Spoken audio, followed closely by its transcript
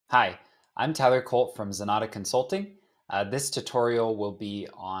Hi, I'm Tyler Colt from Zenatta Consulting. This tutorial will be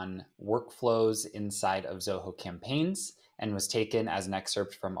on workflows inside of Zoho Campaigns and was taken as an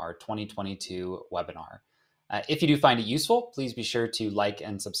excerpt from our 2022 webinar. If you do find it useful, please be sure to like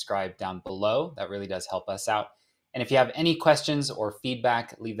and subscribe down below. That really does help us out. And if you have any questions or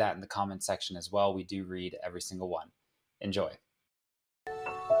feedback, leave that in the comment section as well. We do read every single one. Enjoy.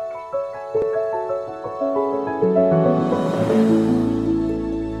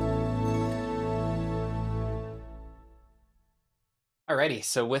 Alrighty,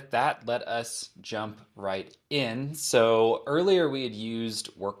 so with that, let us jump right in. So earlier we had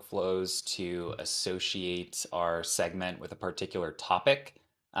used workflows to associate our segment with a particular topic.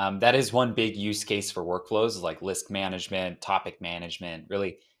 That is one big use case for workflows, like list management, topic management,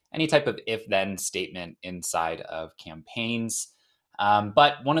 really any type of if-then statement inside of campaigns.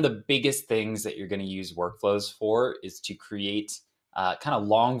 But one of the biggest things that you're going to use workflows for is to create kind of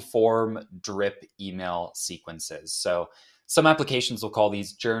long form drip email sequences. So some applications will call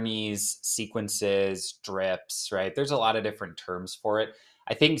these journeys, sequences, drips, right? There's a lot of different terms for it.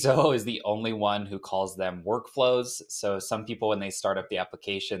 I think Zoho is the only one who calls them workflows. So some people, when they start up the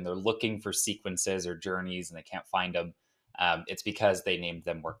application, they're looking for sequences or journeys and they can't find them. It's because they named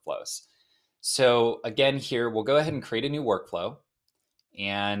them workflows. So again, here, we'll go ahead and create a new workflow.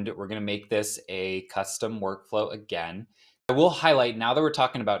 And we're going to make this a custom workflow again. I will highlight, now that we're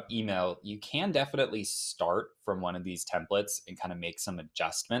talking about email, you can definitely start from one of these templates and kind of make some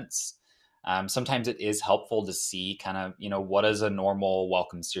adjustments. Sometimes it is helpful to see kind of, what does a normal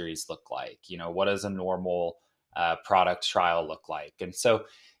welcome series look like? What does a normal product trial look like? And so,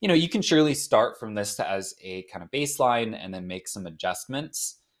 you can surely start from this as a kind of baseline and then make some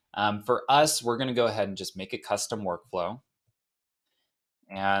adjustments. For us, we're going to go ahead and just make a custom workflow.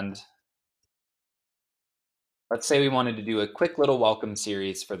 And let's say we wanted to do a quick little welcome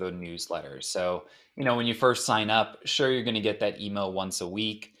series for the newsletter. So, when you first sign up, sure, you're going to get that email once a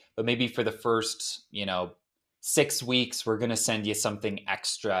week, but maybe for the first, 6 weeks, we're going to send you something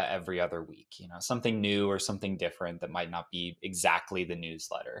extra every other week, something new or something different that might not be exactly the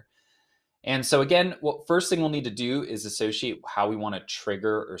newsletter. And so again, what first thing we'll need to do is associate how we want to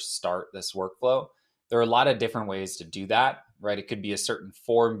trigger or start this workflow. There are a lot of different ways to do that, right? It could be a certain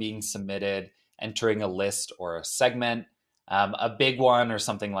form being submitted, entering a list or a segment, a big one or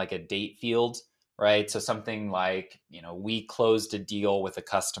something like a date field, right? So something like, we closed a deal with a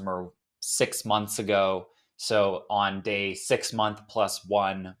customer 6 months ago. So on day 6 month plus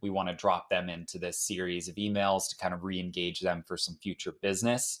one, we want to drop them into this series of emails to kind of re-engage them for some future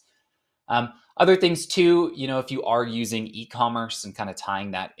business. Other things too, if you are using e-commerce and kind of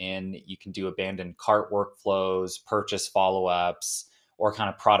tying that in, you can do abandoned cart workflows, purchase follow-ups, or kind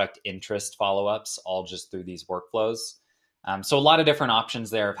of product interest follow-ups, all just through these workflows. So a lot of different options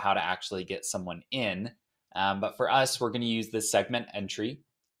there of how to actually get someone in. But for us, we're going to use this segment entry.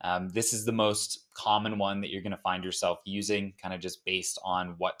 This is the most common one that you're going to find yourself using, kind of just based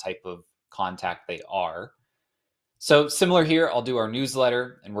on what type of contact they are. So similar here, I'll do our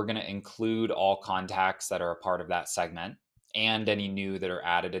newsletter and we're going to include all contacts that are a part of that segment and any new that are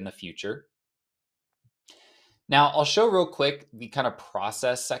added in the future. Now I'll show real quick the kind of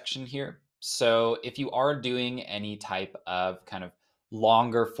process section here. So if you are doing any type of kind of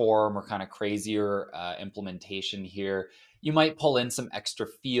longer form or kind of crazier implementation here, you might pull in some extra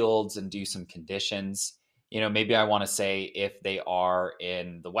fields and do some conditions. Maybe I want to say if they are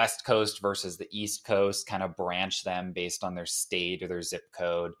in the West Coast versus the East Coast, kind of branch them based on their state or their zip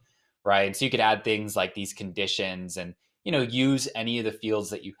code, right? So you could add things like these conditions and, use any of the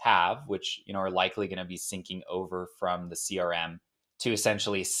fields that you have, which, are likely going to be syncing over from the CRM to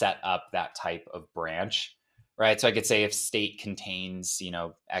essentially set up that type of branch, right? So I could say if state contains,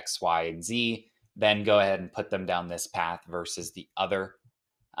 X, Y, and Z, then go ahead and put them down this path versus the other.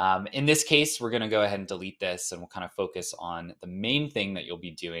 In this case, we're going to go ahead and delete this and we'll kind of focus on the main thing that you'll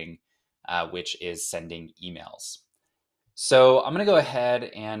be doing, which is sending emails. So I'm going to go ahead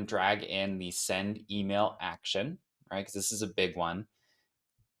and drag in the send email action, right? Because this is a big one.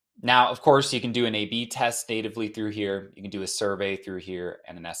 Now, of course, you can do an A/B test natively through here. You can do a survey through here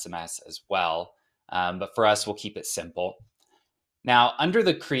and an SMS as well. But for us, we'll keep it simple. Now, under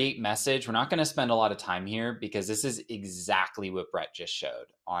the create message, we're not going to spend a lot of time here because this is exactly what Brett just showed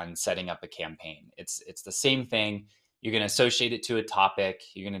on setting up a campaign. It's the same thing. You're going to associate it to a topic.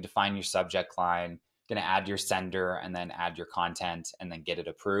 You're going to define your subject line, going to add your sender and then add your content and then get it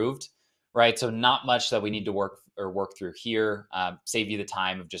approved, right? So not much that we need to work through here. Save you the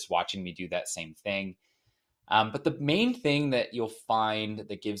time of just watching me do that same thing. But the main thing that you'll find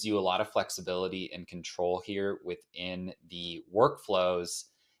that gives you a lot of flexibility and control here within the workflows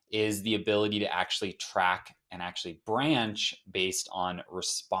is the ability to actually track and actually branch based on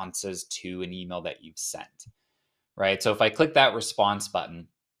responses to an email that you've sent, right? So if I click that response button,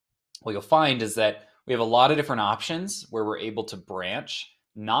 what you'll find is that we have a lot of different options where we're able to branch,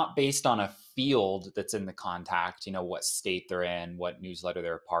 not based on a field that's in the contact, what state they're in, what newsletter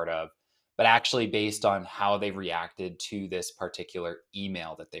they're a part of, but actually based on how they reacted to this particular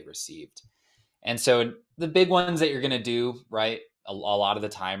email that they received. And so the big ones that you're going to do, right, a lot of the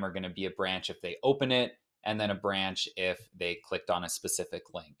time are going to be a branch if they open it, and then a branch if they clicked on a specific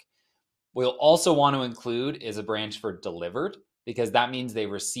link. What you'll also want to include is a branch for delivered, because that means they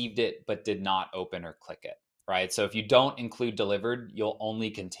received it but did not open or click it, right? So if you don't include delivered, you'll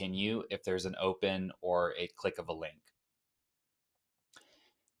only continue if there's an open or a click of a link.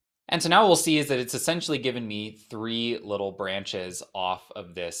 And so now what we'll see is that it's essentially given me 3 little branches off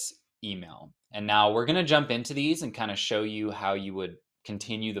of this email. And now we're going to jump into these and kind of show you how you would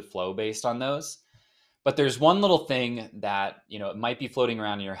continue the flow based on those. But there's one little thing that, it might be floating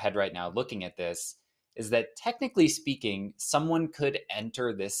around in your head right now looking at this, is that technically speaking, someone could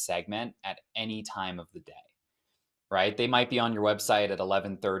enter this segment at any time of the day, right? They might be on your website at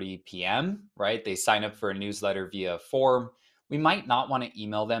 11:30 p.m., right? They sign up for a newsletter via a form. We might not want to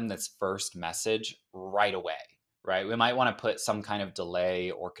email them this first message right away, right? We might want to put some kind of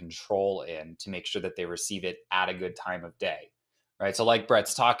delay or control in to make sure that they receive it at a good time of day, right? So like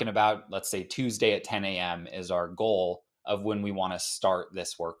Brett's talking about, let's say Tuesday at 10 a.m. is our goal of when we want to start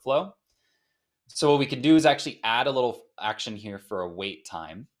this workflow. So what we can do is actually add a little action here for a wait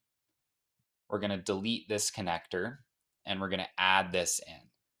time. We're going to delete this connector and we're going to add this in.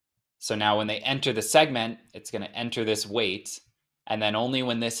 So now when they enter the segment, it's going to enter this wait. And then only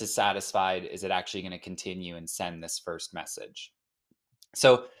when this is satisfied is it actually going to continue and send this first message.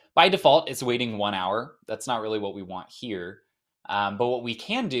 So by default, it's waiting 1 hour. That's not really what we want here. But what we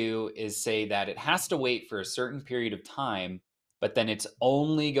can do is say that it has to wait for a certain period of time, but then it's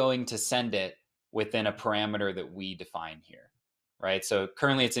only going to send it within a parameter that we define here, right? So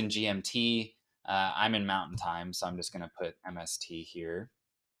currently it's in GMT. I'm in Mountain Time, so I'm just going to put MST here.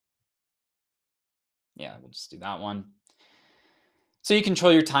 Yeah, we'll just do that one. So you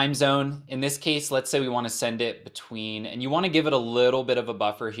control your time zone. In this case, let's say we want to send it between, and you want to give it a little bit of a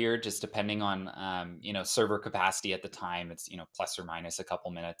buffer here, just depending on, server capacity at the time. It's, plus or minus a couple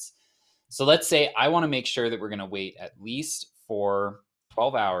minutes. So let's say I want to make sure that we're going to wait at least for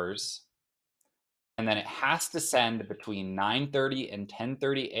 12 hours. And then it has to send between 9:30 and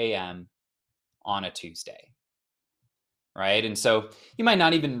 10:30 a.m. on a Tuesday. Right. And so you might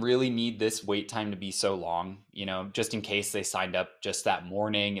not even really need this wait time to be so long, just in case they signed up just that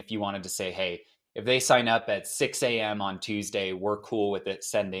morning. If you wanted to say, hey, if they sign up at 6 a.m. on Tuesday, we're cool with it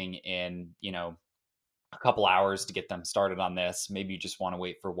sending in, a couple hours to get them started on this. Maybe you just want to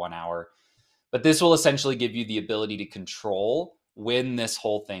wait for 1 hour. But this will essentially give you the ability to control when this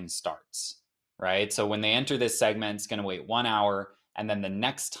whole thing starts. Right. So when they enter this segment, it's going to wait 1 hour. And then the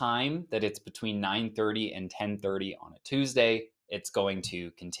next time that it's between 9:30 and 10:30 on a Tuesday, it's going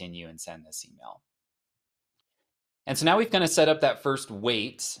to continue and send this email. And so now we've kind of set up that first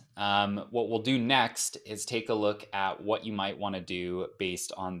wait. What we'll do next is take a look at what you might want to do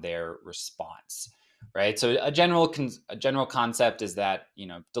based on their response, right? So a general concept is that,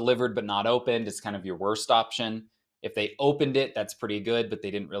 delivered but not opened is kind of your worst option. If they opened it, that's pretty good, but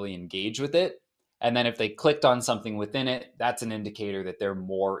they didn't really engage with it. And then if they clicked on something within it, that's an indicator that they're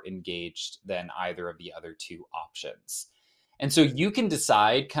more engaged than either of the other 2 options. And so you can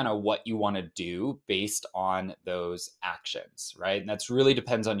decide kind of what you want to do based on those actions, right? And that's really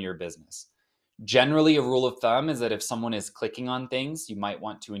depends on your business. Generally, a rule of thumb is that if someone is clicking on things, you might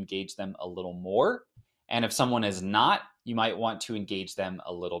want to engage them a little more. And if someone is not, you might want to engage them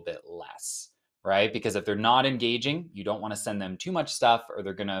a little bit less, right? Because if they're not engaging, you don't want to send them too much stuff or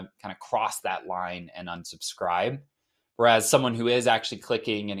they're going to kind of cross that line and unsubscribe. Whereas someone who is actually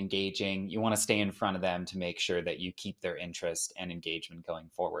clicking and engaging, you want to stay in front of them to make sure that you keep their interest and engagement going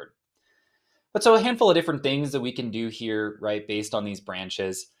forward. But so a handful of different things that we can do here, right, based on these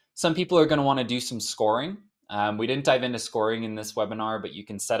branches. Some people are going to want to do some scoring. We didn't dive into scoring in this webinar, but you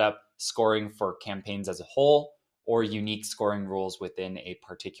can set up scoring for campaigns as a whole or unique scoring rules within a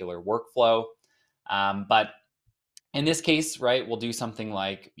particular workflow. But in this case, right, we'll do something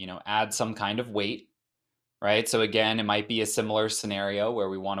like, add some kind of wait. Right. So again, it might be a similar scenario where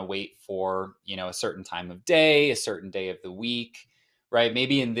we want to wait for, a certain time of day, a certain day of the week, right?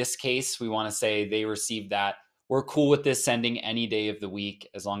 Maybe in this case, we want to say they received that. We're cool with this sending any day of the week,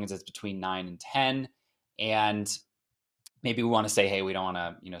 as long as it's between 9 and 10. And maybe we want to say, hey, we don't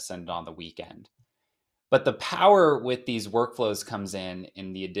want to, send it on the weekend. But the power with these workflows comes in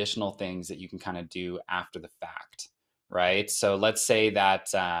the additional things that you can kind of do after the fact, right? So let's say that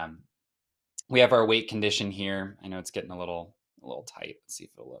we have our wait condition here. I know it's getting a little tight. Let's see if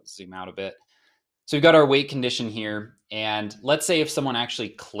it'll zoom out a bit. So we've got our wait condition here. And let's say if someone actually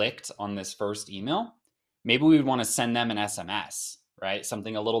clicked on this first email, maybe we would want to send them an SMS, right?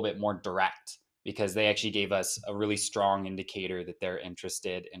 Something a little bit more direct, because they actually gave us a really strong indicator that they're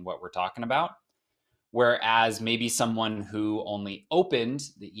interested in what we're talking about. Whereas maybe someone who only opened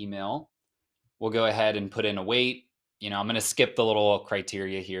the email will go ahead and put in a wait. I'm going to skip the little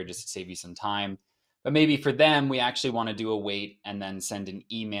criteria here just to save you some time. But maybe for them, we actually want to do a wait and then send an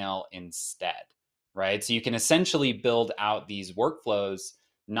email instead, right? So you can essentially build out these workflows,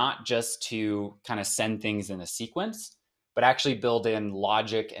 not just to kind of send things in a sequence, but actually build in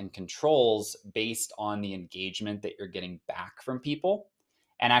logic and controls based on the engagement that you're getting back from people,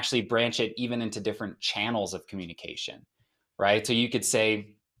 and actually branch it even into different channels of communication, right? So you could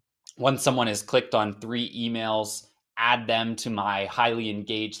say, once someone has clicked on 3 emails, add them to my highly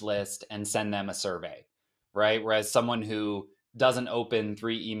engaged list and send them a survey, right? Whereas someone who doesn't open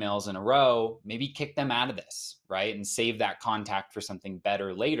 3 emails in a row, maybe kick them out of this, right? And save that contact for something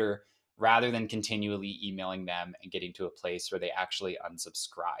better later, rather than continually emailing them and getting to a place where they actually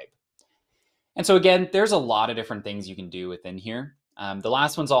unsubscribe. And so again, there's a lot of different things you can do within here. The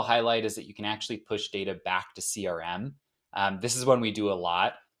last ones I'll highlight is that you can actually push data back to CRM. This is one we do a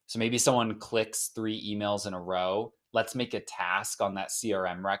lot. So maybe someone clicks 3 emails in a row. Let's make a task on that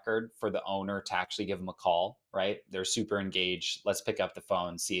CRM record for the owner to actually give them a call, right? They're super engaged. Let's pick up the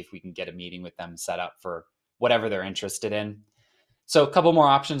phone, see if we can get a meeting with them set up for whatever they're interested in. So a couple more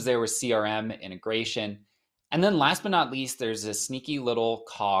options there with CRM integration. And then last but not least, there's a sneaky little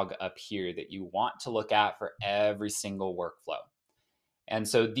cog up here that you want to look at for every single workflow. And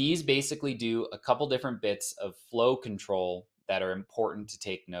so these basically do a couple different bits of flow control that are important to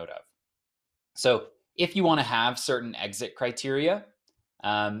take note of. So if you want to have certain exit criteria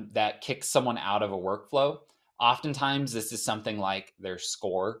that kicks someone out of a workflow, oftentimes this is something like their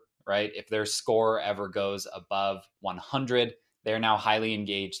score, right? If their score ever goes above 100, they're now highly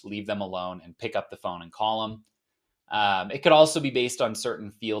engaged, leave them alone and pick up the phone and call them. It could also be based on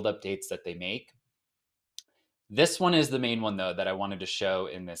certain field updates that they make. This one is the main one, though, that I wanted to show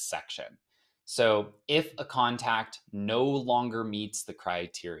in this section. So if a contact no longer meets the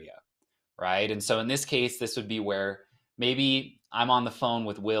criteria, right? And so in this case, this would be where maybe I'm on the phone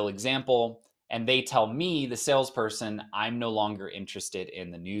with Will, example, and they tell me, the salesperson, I'm no longer interested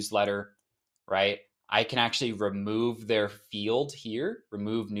in the newsletter, right? I can actually remove their field here,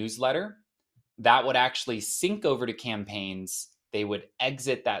 remove newsletter. That would actually sync over to campaigns. They would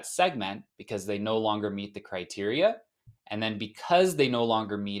exit that segment because they no longer meet the criteria. And then because they no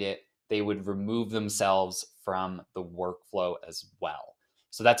longer meet it, they would remove themselves from the workflow as well.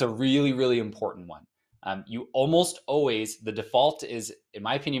 So that's a really, really important one. You almost always, the default is, in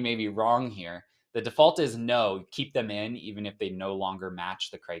my opinion, maybe wrong here. The default is no, keep them in even if they no longer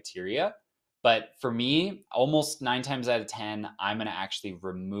match the criteria. But for me, almost 9 times out of 10, I'm going to actually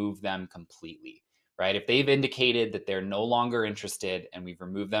remove them completely, right? If they've indicated that they're no longer interested and we've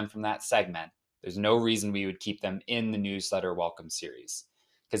removed them from that segment, there's no reason we would keep them in the newsletter welcome series.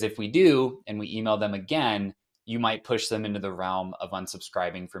 Because if we do, and we email them again, you might push them into the realm of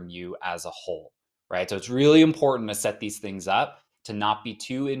unsubscribing from you as a whole, right? So it's really important to set these things up to not be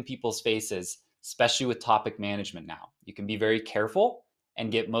too in people's faces, especially with topic management now. You can be very careful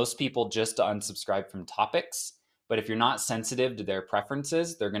and get most people just to unsubscribe from topics. But if you're not sensitive to their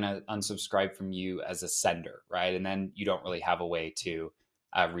preferences, they're going to unsubscribe from you as a sender, right? And then you don't really have a way to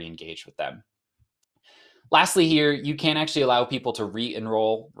re-engage with them. Lastly here, you can actually allow people to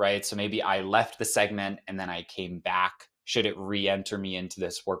re-enroll, right? So maybe I left the segment and then I came back. Should it re-enter me into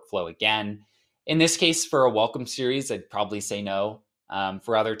this workflow again? In this case, for a welcome series, I'd probably say no.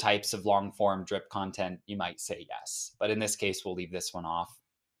 For other types of long form drip content, you might say yes. But in this case, we'll leave this one off.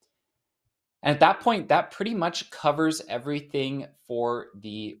 And at that point, that pretty much covers everything for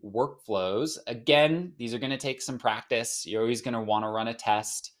the workflows. Again, these are going to take some practice. You're always going to want to run a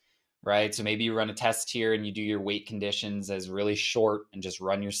test, right? So maybe you run a test here and you do your wait conditions as really short and just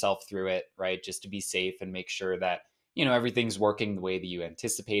run yourself through it, right? Just to be safe and make sure that, everything's working the way that you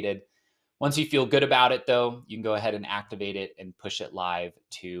anticipated. Once you feel good about it, though, you can go ahead and activate it and push it live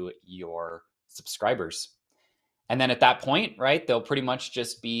to your subscribers. And then at that point, right, they'll pretty much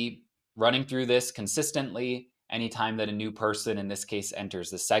just be running through this consistently. Anytime that a new person, in this case,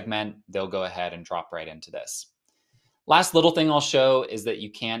 enters the segment, they'll go ahead and drop right into this. Last little thing I'll show is that you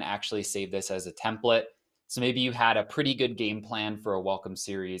can actually save this as a template. So maybe you had a pretty good game plan for a welcome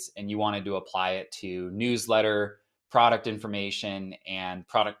series and you wanted to apply it to newsletter, product information, and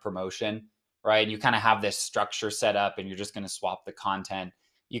product promotion, right? You kind of have this structure set up and you're just going to swap the content.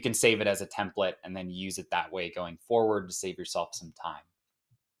 You can save it as a template and then use it that way going forward to save yourself some time.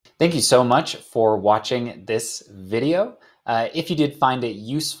 Thank you so much for watching this video. If you did find it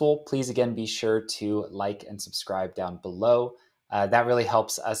useful, please again be sure to like and subscribe down below. That really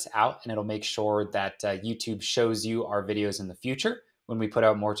helps us out, and it'll make sure that YouTube shows you our videos in the future when we put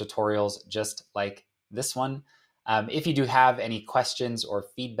out more tutorials just like this one. If you do have any questions or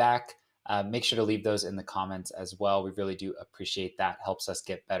feedback, make sure to leave those in the comments as well. We really do appreciate that. Helps us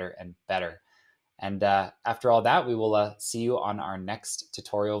get better and better. And after all that, we will see you on our next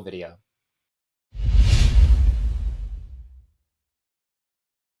tutorial video.